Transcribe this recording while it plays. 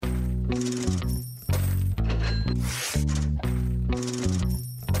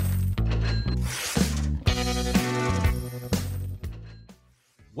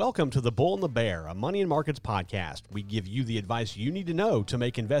Welcome to The Bull and the Bear, a money and markets podcast. We give you the advice you need to know to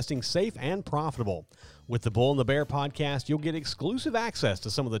make investing safe and profitable. With The Bull and the Bear podcast, you'll get exclusive access to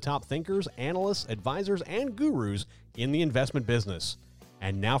some of the top thinkers, analysts, advisors, and gurus in the investment business.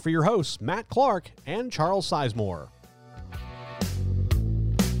 And now for your hosts, Matt Clark and Charles Sizemore.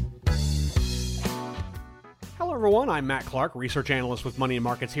 Hello, everyone. I'm Matt Clark, research analyst with Money and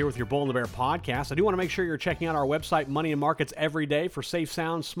Markets, here with your Bull and the Bear podcast. I do want to make sure you're checking out our website, Money and Markets, every day for safe,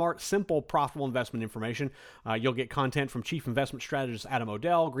 sound, smart, simple, profitable investment information. You'll get content from Chief Investment Strategist Adam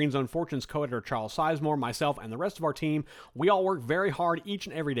O'Dell, Green Zone Fortunes co-editor Charles Sizemore, myself, and the rest of our team. We all work very hard each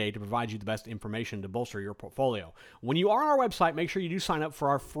and every day to provide you the best information to bolster your portfolio. When you are on our website, make sure you do sign up for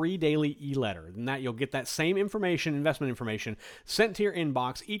our free daily e-letter. And that you'll get that same information, investment information, sent to your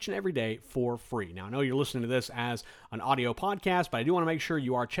inbox each and every day for free. Now, I know you're listening to this as an audio podcast, but I do want to make sure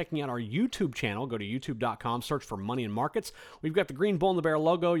you are checking out our YouTube channel. Go to youtube.com, search for Money and Markets. We've got the green Bull and the Bear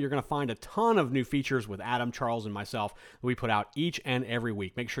logo. You're going to find a ton of new features with Adam, Charles, and myself that we put out each and every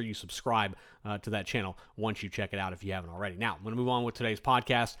week. Make sure you subscribe to that channel once you check it out if you haven't already. Now, I'm going to move on with today's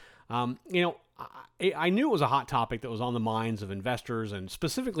podcast. I knew it was a hot topic that was on the minds of investors and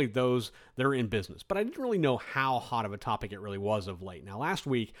specifically those that are in business, but I didn't really know how hot of a topic it really was of late. Now, last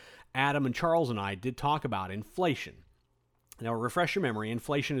week, Adam and Charles and I did talk about inflation. Now, refresh your memory,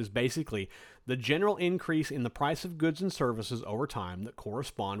 inflation is basically the general increase in the price of goods and services over time that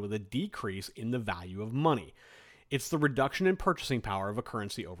correspond with a decrease in the value of money. It's the reduction in purchasing power of a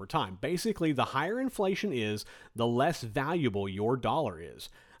currency over time. Basically, the higher inflation is, the less valuable your dollar is.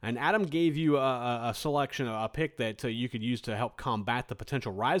 And Adam gave you a selection, a pick that you could use to help combat the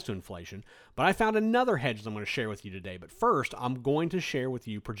potential rise to inflation. But I found another hedge that I'm going to share with you today. But first, I'm going to share with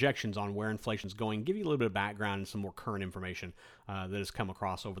you projections on where inflation is going, give you a little bit of background and some more current information that has come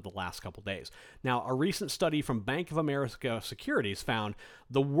across over the last couple days. Now, a recent study from Bank of America Securities found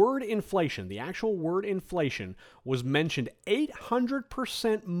the word inflation, the actual word inflation, was mentioned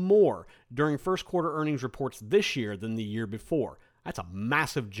 800% more during first quarter earnings reports this year than the year before. That's a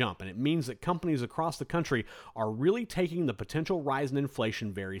massive jump, and it means that companies across the country are really taking the potential rise in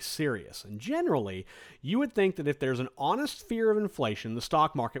inflation very serious. And generally, you would think that if there's an honest fear of inflation, the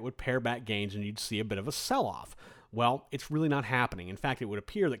stock market would pare back gains and you'd see a bit of a sell-off. Well, it's really not happening. In fact, it would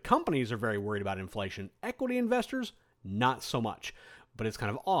appear that companies are very worried about inflation. Equity investors, not so much. But it's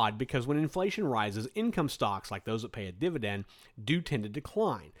kind of odd because when inflation rises, income stocks like those that pay a dividend do tend to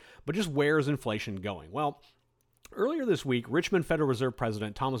decline. But just where is inflation going? Well, earlier this week, Richmond Federal Reserve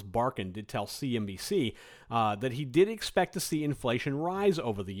President Thomas Barkin did tell CNBC that he did expect to see inflation rise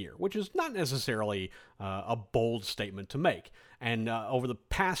over the year, which is not necessarily a bold statement to make. And over the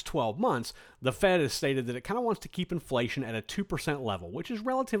past 12 months, the Fed has stated that it kind of wants to keep inflation at a 2% level, which is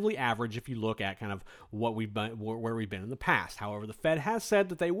relatively average if you look at kind of what we've been, where we've been in the past. However, the Fed has said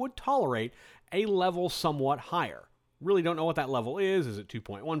that they would tolerate a level somewhat higher. Really don't know what that level is. Is it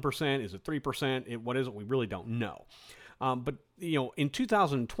 2.1%? Is it 3%? What is it? We really don't know. But in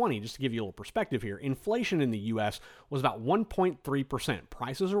 2020, just to give you a little perspective here, inflation in the U.S. was about 1.3%.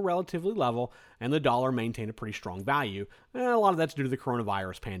 Prices are relatively level, and the dollar maintained a pretty strong value. And a lot of that's due to the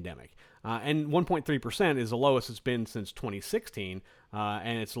coronavirus pandemic. And 1.3% is the lowest it's been since 2016,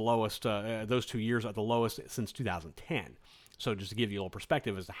 and it's the lowest. Those 2 years are the lowest since 2010. So just to give you a little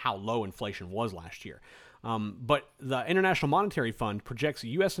perspective as to how low inflation was last year. But the International Monetary Fund projects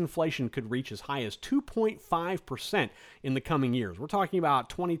U.S. inflation could reach as high as 2.5% in the coming years. We're talking about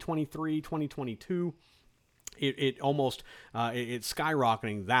 2023, 2022. It's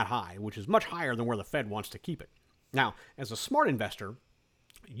skyrocketing that high, which is much higher than where the Fed wants to keep it. Now, as a smart investor,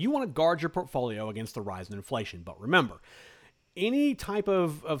 you want to guard your portfolio against the rise in inflation. But remember, any type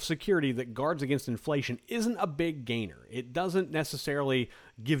of security that guards against inflation isn't a big gainer. It doesn't necessarily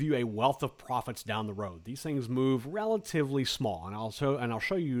give you a wealth of profits down the road. These things move relatively small, and I'll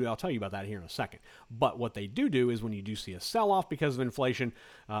tell you about that here in a second. But what they do is when you do see a sell-off because of inflation,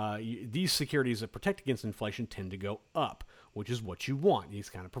 these securities that protect against inflation tend to go up, which is what you want. This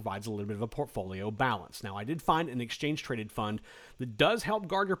kind of provides a little bit of a portfolio balance. Now, I did find an exchange-traded fund that does help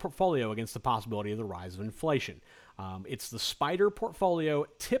guard your portfolio against the possibility of the rise of inflation. It's the Spider Portfolio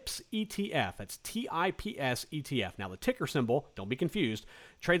TIPS ETF. That's TIPS ETF. Now, the ticker symbol, don't be confused,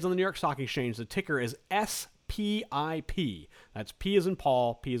 trades on the New York Stock Exchange. The ticker is SPIP. That's P as in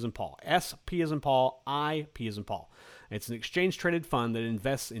Paul, P as in Paul. S, P as in Paul, I, P as in Paul. It's an exchange-traded fund that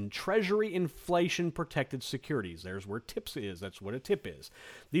invests in Treasury inflation-protected securities. There's where TIPS is. That's what a TIP is.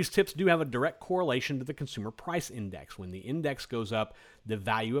 These TIPS do have a direct correlation to the Consumer Price Index. When the index goes up, the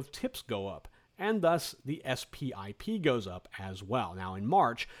value of TIPS go up. and thus the SPIP goes up as well. Now, in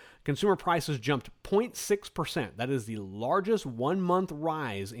March, consumer prices jumped 0.6%. That is the largest one-month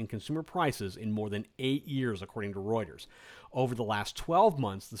rise in consumer prices in more than 8 years, according to Reuters. Over the last 12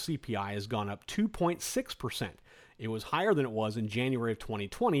 months, the CPI has gone up 2.6%. It was higher than it was in January of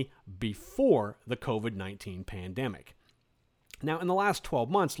 2020 before the COVID-19 pandemic. Now, in the last 12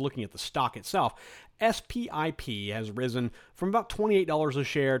 months, looking at the stock itself, SPIP has risen from about $28 a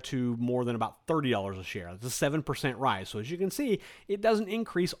share to more than about $30 a share. That's a 7% rise. So as you can see, it doesn't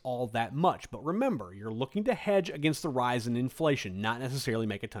increase all that much. But remember, you're looking to hedge against the rise in inflation, not necessarily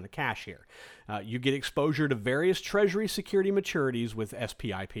make a ton of cash here. You get exposure to various Treasury security maturities with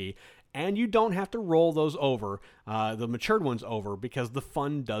SPIP, and you don't have to roll those over, the matured ones over, because the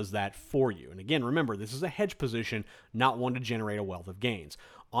fund does that for you. And again, remember, this is a hedge position, not one to generate a wealth of gains.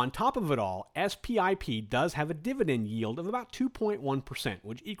 On top of it all, SPIP does have a dividend yield of about 2.1%,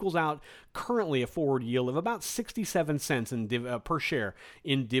 which equals out currently a forward yield of about 67 cents per share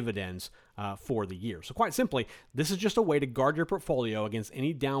in dividends for the year. So quite simply, this is just a way to guard your portfolio against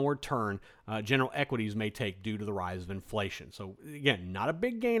any downward turn general equities may take due to the rise of inflation. So again, not a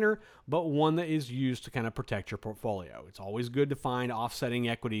big gainer, but one that is used to kind of protect your portfolio. It's always good to find offsetting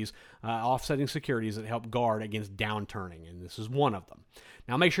equities, offsetting securities that help guard against downturning, and this is one of them.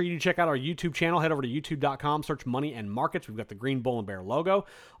 Now make sure you check out our YouTube channel. Head over to youtube.com, search Money and Markets. We've got the green bull and bear logo.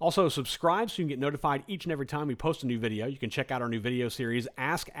 Also subscribe so you can get notified each and every time we post a new video. You can check out our new video series,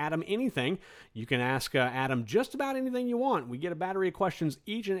 Ask Adam Anything. You can ask Adam just about anything you want. We get a battery of questions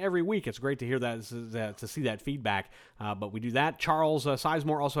each and every week. It's great to hear that, to see that feedback. But we do that. Charles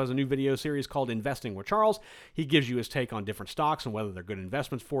Sizemore also has a new video series called Investing with Charles. He gives you his take on different stocks and whether they're good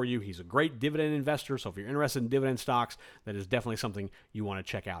investments for you. He's a great dividend investor, so if you're interested in dividend stocks, that is definitely something you want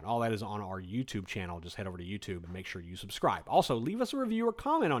to check out. All that is on our YouTube channel. Just head over to YouTube and make sure you subscribe. Also, leave us a review or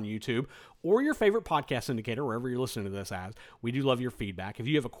comment on YouTube or your favorite podcast indicator, wherever you're listening to this as. We do love your feedback. If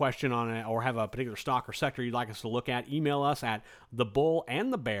you have a question on it or have a particular stock or sector you'd like us to look at, email us at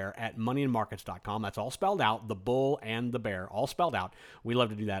thebullandthebear@moneyandmarkets.com. That's all spelled out, the bull and the bear, all spelled out. We love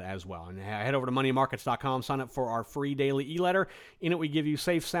to do that as well. And head over to moneyandmarkets.com, sign up for our free daily e-letter. In it, we give you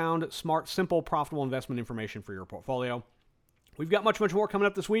safe, sound, smart, simple, profitable investment information for your portfolio. We've got much more coming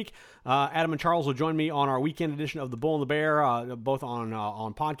up this week. Adam and Charles will join me on our weekend edition of The Bull and the Bear, both on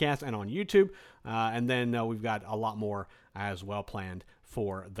podcast and on YouTube. And then we've got a lot more as well planned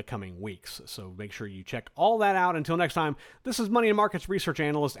for the coming weeks. So make sure you check all that out. Until next time, this is Money and Markets research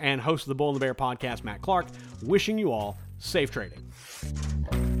analyst and host of The Bull and the Bear podcast, Matt Clark, wishing you all safe trading.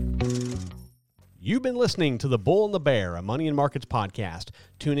 You've been listening to The Bull and the Bear, a Money and Markets podcast.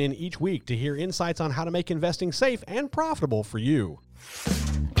 Tune in each week to hear insights on how to make investing safe and profitable for you.